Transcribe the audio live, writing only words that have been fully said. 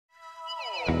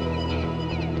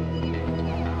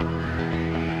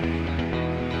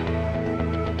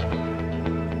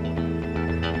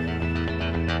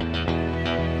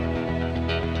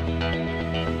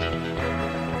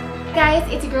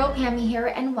guys, it's your girl Pammy here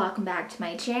and welcome back to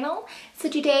my channel. So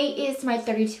today is my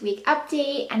 32-week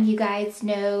update and you guys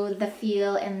know the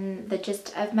feel and the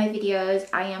gist of my videos.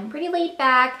 I am pretty laid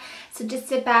back, so just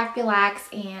sit back, relax,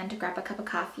 and grab a cup of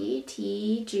coffee,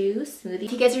 tea, juice, smoothie.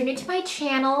 If you guys are new to my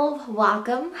channel,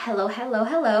 welcome. Hello, hello,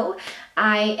 hello.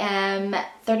 I am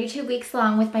 32 weeks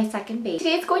along with my second baby.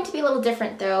 Today is going to be a little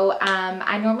different though.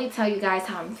 I normally tell you guys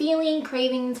how I'm feeling,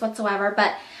 cravings, whatsoever,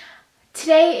 but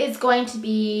today is going to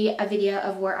be a video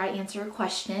of where I answer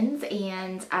questions,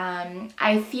 and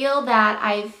I feel that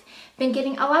I've been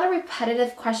getting a lot of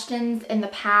repetitive questions in the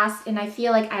past, and I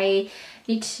feel like I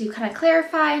need to kind of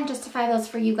clarify and justify those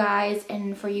for you guys,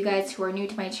 and for you guys who are new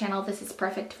to my channel, this is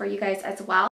perfect for you guys as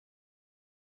well.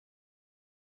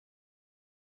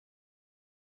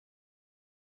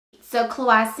 So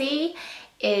Chloe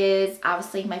is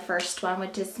obviously my first one,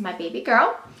 which is my baby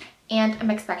girl. And I'm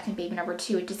expecting baby number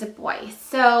 2, which is a boy.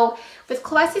 So with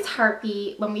Chloe's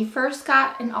heartbeat, when we first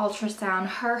got an ultrasound,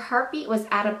 her heartbeat was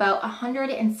at about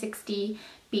 160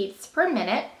 beats per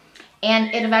minute.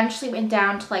 And it eventually went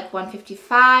down to like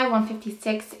 155,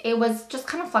 156. It was just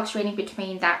kind of fluctuating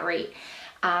between that rate.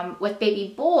 With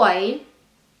baby boy,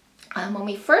 when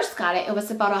we first got it, it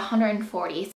was about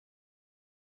 140.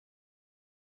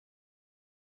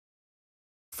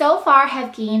 So far,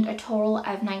 have gained a total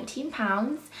of 19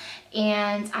 pounds,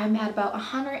 and I'm at about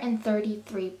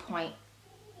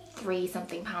 133.3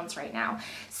 something pounds right now.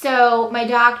 So my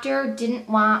doctor doesn't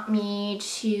want me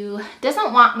to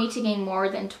gain more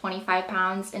than 25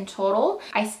 pounds in total.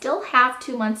 I still have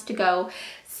 2 months to go.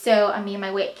 So, I mean,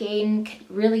 my weight gain could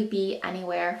really be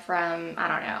anywhere from, I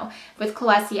don't know. With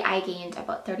Chloe, I gained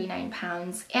about 39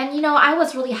 pounds. And, you know, I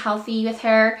was really healthy with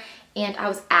her, and I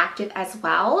was active as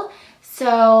well.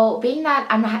 So, being that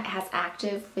I'm not as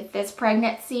active with this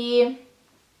pregnancy,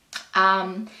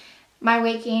 my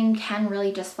weight gain can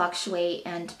really just fluctuate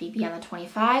and be beyond the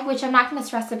 25, which I'm not going to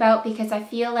stress about because I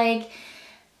feel like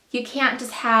you can't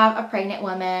just have a pregnant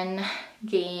woman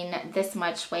gain this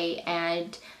much weight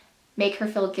and make her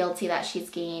feel guilty that she's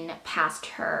gained past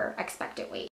her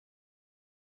expected weight.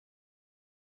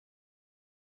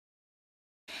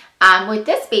 With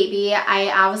this baby,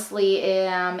 I obviously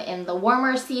am in the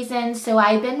warmer season, so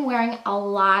I've been wearing a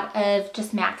lot of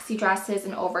just maxi dresses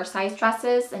and oversized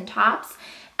dresses and tops,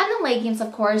 and the leggings,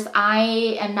 of course.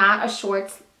 I am not a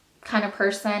shorts kind of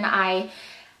person. I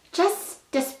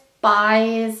just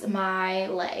despise my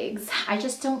legs. I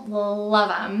just don't love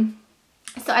them.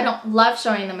 So I don't love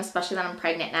showing them, especially that I'm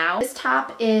pregnant now. This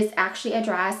top is actually a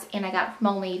dress, and I got it from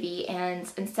Old Navy, and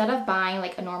instead of buying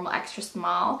like a normal extra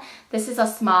small, this is a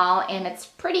small, and it's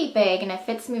pretty big, and it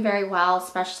fits me very well,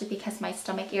 especially because my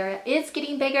stomach area is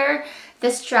getting bigger.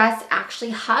 This dress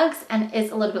actually hugs and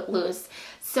is a little bit loose.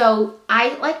 So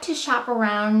I like to shop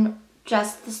around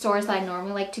just the stores that I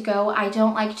normally like to go. I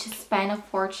don't like to spend a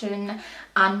fortune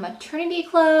on maternity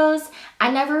clothes.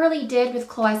 I never really did with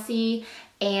Chloe,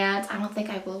 and I don't think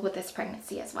I will with this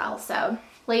pregnancy as well. So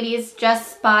ladies,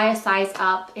 just buy a size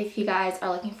up if you guys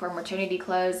are looking for maternity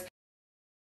clothes.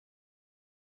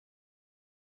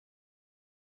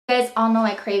 You guys all know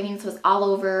my cravings was all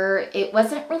over. It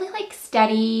wasn't really like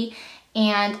steady,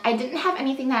 and I didn't have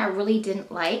anything that I really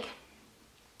didn't like.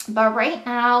 But right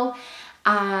now,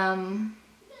 I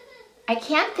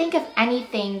can't think of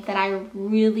anything that I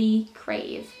really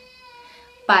crave.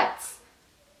 But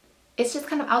it's just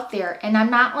kind of out there, and I'm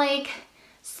not like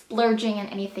splurging in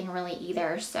anything really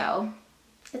either, so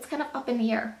it's kind of up in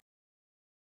the air.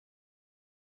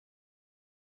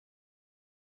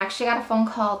 I actually got a phone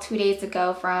call 2 days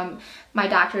ago from my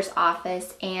doctor's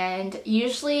office, and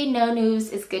usually no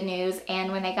news is good news,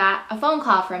 and when I got a phone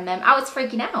call from them, I was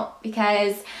freaking out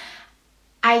because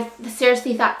I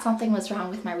seriously thought something was wrong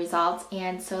with my results.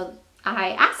 And so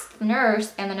I asked the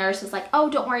nurse, and the nurse was like, oh,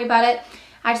 don't worry about it.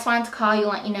 I just wanted to call you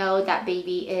and let you know that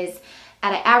baby is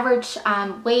at an average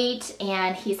weight,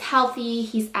 and he's healthy.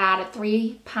 He's at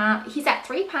 3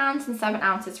 pounds and 7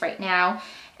 ounces right now,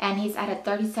 and he's at a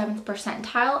 37th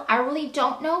percentile. I really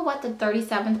don't know what the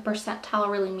 37th percentile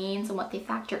really means and what they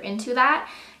factor into that,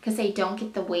 because they don't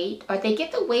get the weight, or they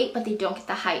get the weight but they don't get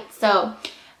the height. So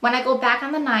when I go back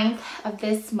on the 9th of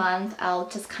this month, I'll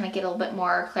just kind of get a little bit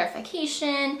more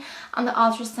clarification on the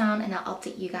ultrasound, and I'll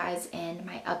update you guys in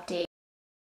my update.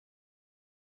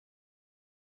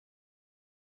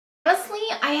 Honestly,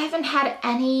 I haven't had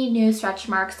any new stretch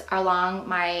marks along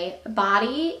my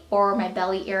body or my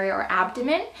belly area or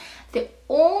abdomen. The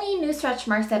only new stretch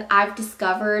marks that I've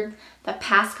discovered the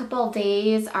past couple of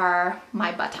days are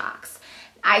my buttocks.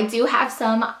 I do have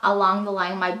some along the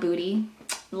line of my booty,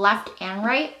 left and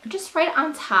right, just right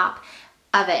on top.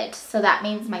 of it. So that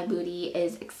means my booty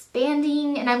is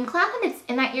expanding, and I'm glad that it's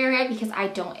in that area because I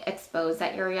don't expose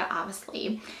that area,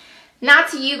 obviously.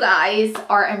 Not to you guys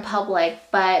or in public,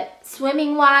 but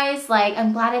swimming wise, like,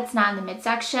 I'm glad it's not in the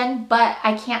midsection, but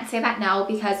I can't say that now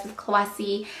because with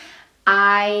Clossie,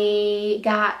 I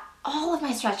got all of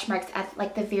my stretch marks at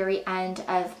like the very end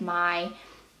of my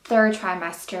 3rd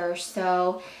trimester.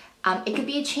 So it could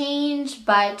be a change,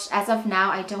 but as of now,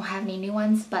 I don't have any new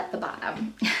ones but the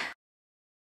bottom.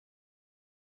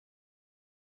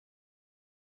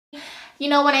 You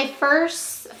know, when I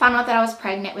first found out that I was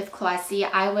pregnant with Clossie,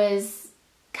 I was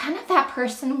kind of that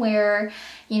person where,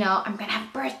 you know, I'm gonna have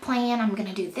a birth plan, I'm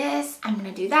gonna do this, I'm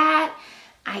gonna do that,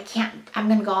 I'm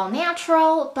gonna go all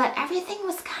natural, but everything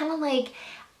was kind of like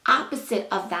opposite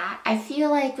of that. I feel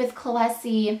like with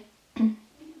Clossie,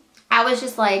 I was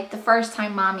just like the first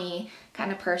time mommy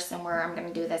kind of person where I'm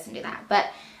gonna do this and do that. But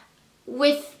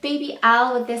with baby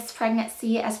Elle, with this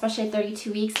pregnancy, especially at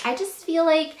 32 weeks, I just feel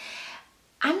like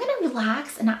I'm gonna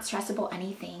relax and not stress about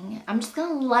anything. I'm just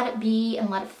gonna let it be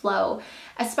and let it flow,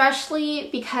 especially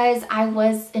because I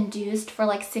was induced for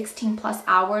like 16 plus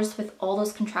hours with all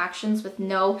those contractions with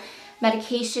no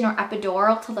medication or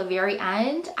epidural till the very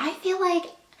end. I feel like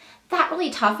that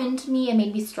really toughened me and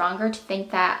made me stronger to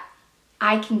think that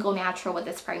I can go natural with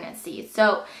this pregnancy.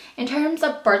 So in terms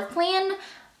of birth plan,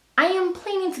 I am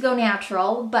planning to go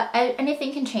natural, but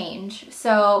anything can change.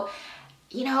 So,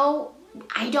 you know,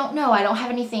 I don't know. I don't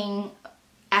have anything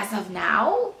as of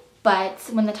now, but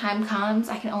when the time comes,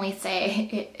 I can only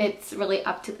say it's really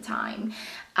up to the time.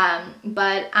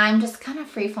 But I'm just kind of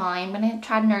free-falling. I'm going to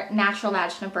try natural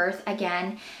vaginal birth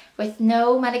again with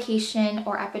no medication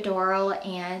or epidural,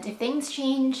 and if things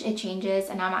change, it changes,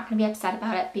 and I'm not going to be upset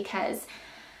about it because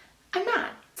I'm not.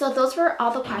 So those were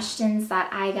all the questions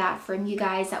that I got from you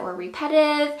guys that were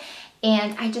repetitive,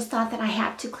 and I just thought that I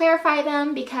had to clarify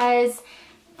them because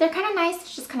they're kind of nice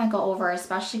to just kind of go over,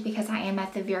 especially because I am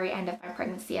at the very end of my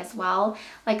pregnancy as well.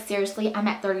 Like seriously, I'm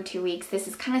at 32 weeks. This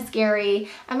is kind of scary.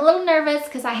 I'm a little nervous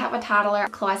because I have a toddler.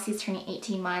 Clossie's turning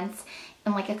 18 months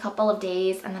in like a couple of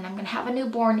days, and then I'm gonna have a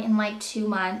newborn in like 2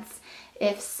 months.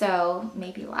 If so,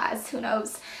 maybe less, who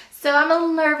knows. So I'm a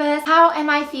little nervous. How am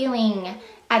I feeling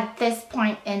at this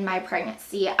point in my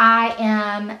pregnancy? I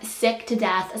am sick to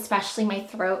death, especially my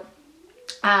throat.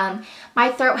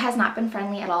 My throat has not been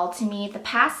friendly at all to me. The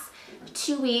past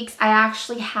 2 weeks, I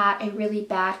actually had a really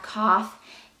bad cough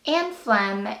and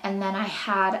phlegm, and then I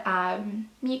had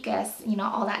mucus, you know,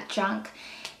 all that junk,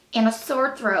 and a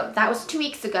sore throat. That was 2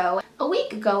 weeks ago. A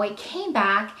week ago, it came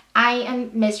back. I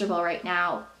am miserable right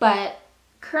now, but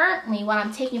currently what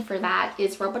I'm taking for that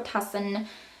is Robitussin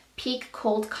Peak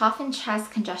Cold Cough and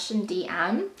Chest Congestion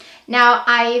DM. Now,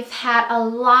 I've had a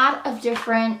lot of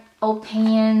different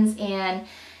opinions and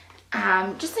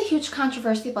just a huge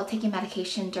controversy about taking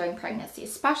medication during pregnancy,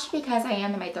 especially because I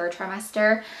am in my 3rd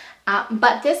trimester.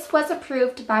 But this was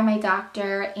approved by my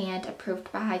doctor and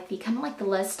approved by the kind of like the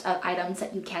list of items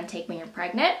that you can take when you're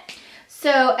pregnant.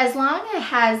 So as long as it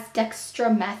has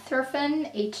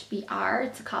dextromethorphan, HBr,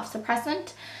 it's a cough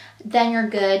suppressant, then you're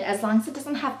good as long as it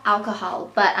doesn't have alcohol.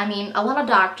 But I mean, a lot of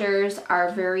doctors are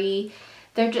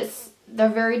they're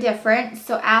very different.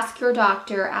 So ask your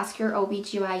doctor, ask your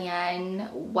OBGYN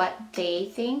what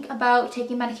they think about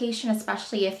taking medication,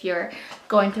 especially if you're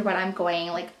going through what I'm going,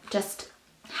 like just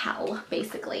hell,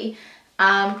 basically.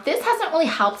 This hasn't really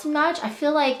helped much. I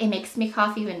feel like it makes me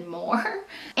cough even more.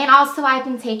 And also I've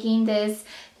been taking this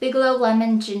Bigelow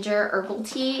Lemon Ginger Herbal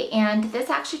Tea, and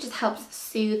this actually just helps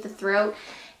soothe the throat.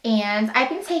 And I've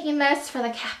been taking this for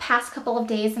the past couple of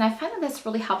days, and I found that this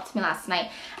really helped me last night.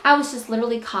 I was just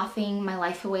literally coughing my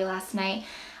life away last night.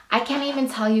 I can't even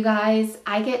tell you guys,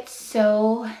 I get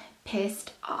so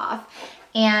pissed off.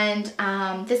 And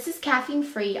this is caffeine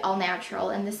free, all natural,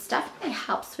 and this definitely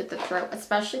helps with the throat,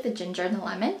 especially the ginger and the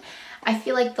lemon. I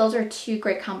feel like those are 2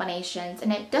 great combinations,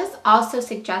 and it does also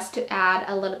suggest to add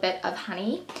a little bit of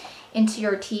honey into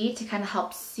your tea to kind of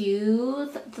help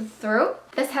soothe the throat.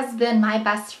 This has been my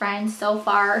best friend so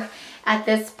far at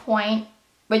this point.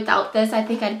 Without this, I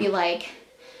think I'd be like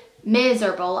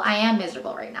miserable. I am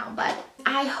miserable right now, but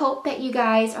I hope that you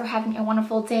guys are having a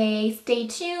wonderful day. Stay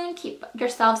tuned, keep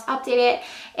yourselves updated,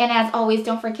 and as always,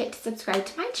 don't forget to subscribe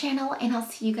to my channel, and I'll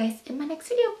see you guys in my next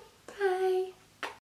video.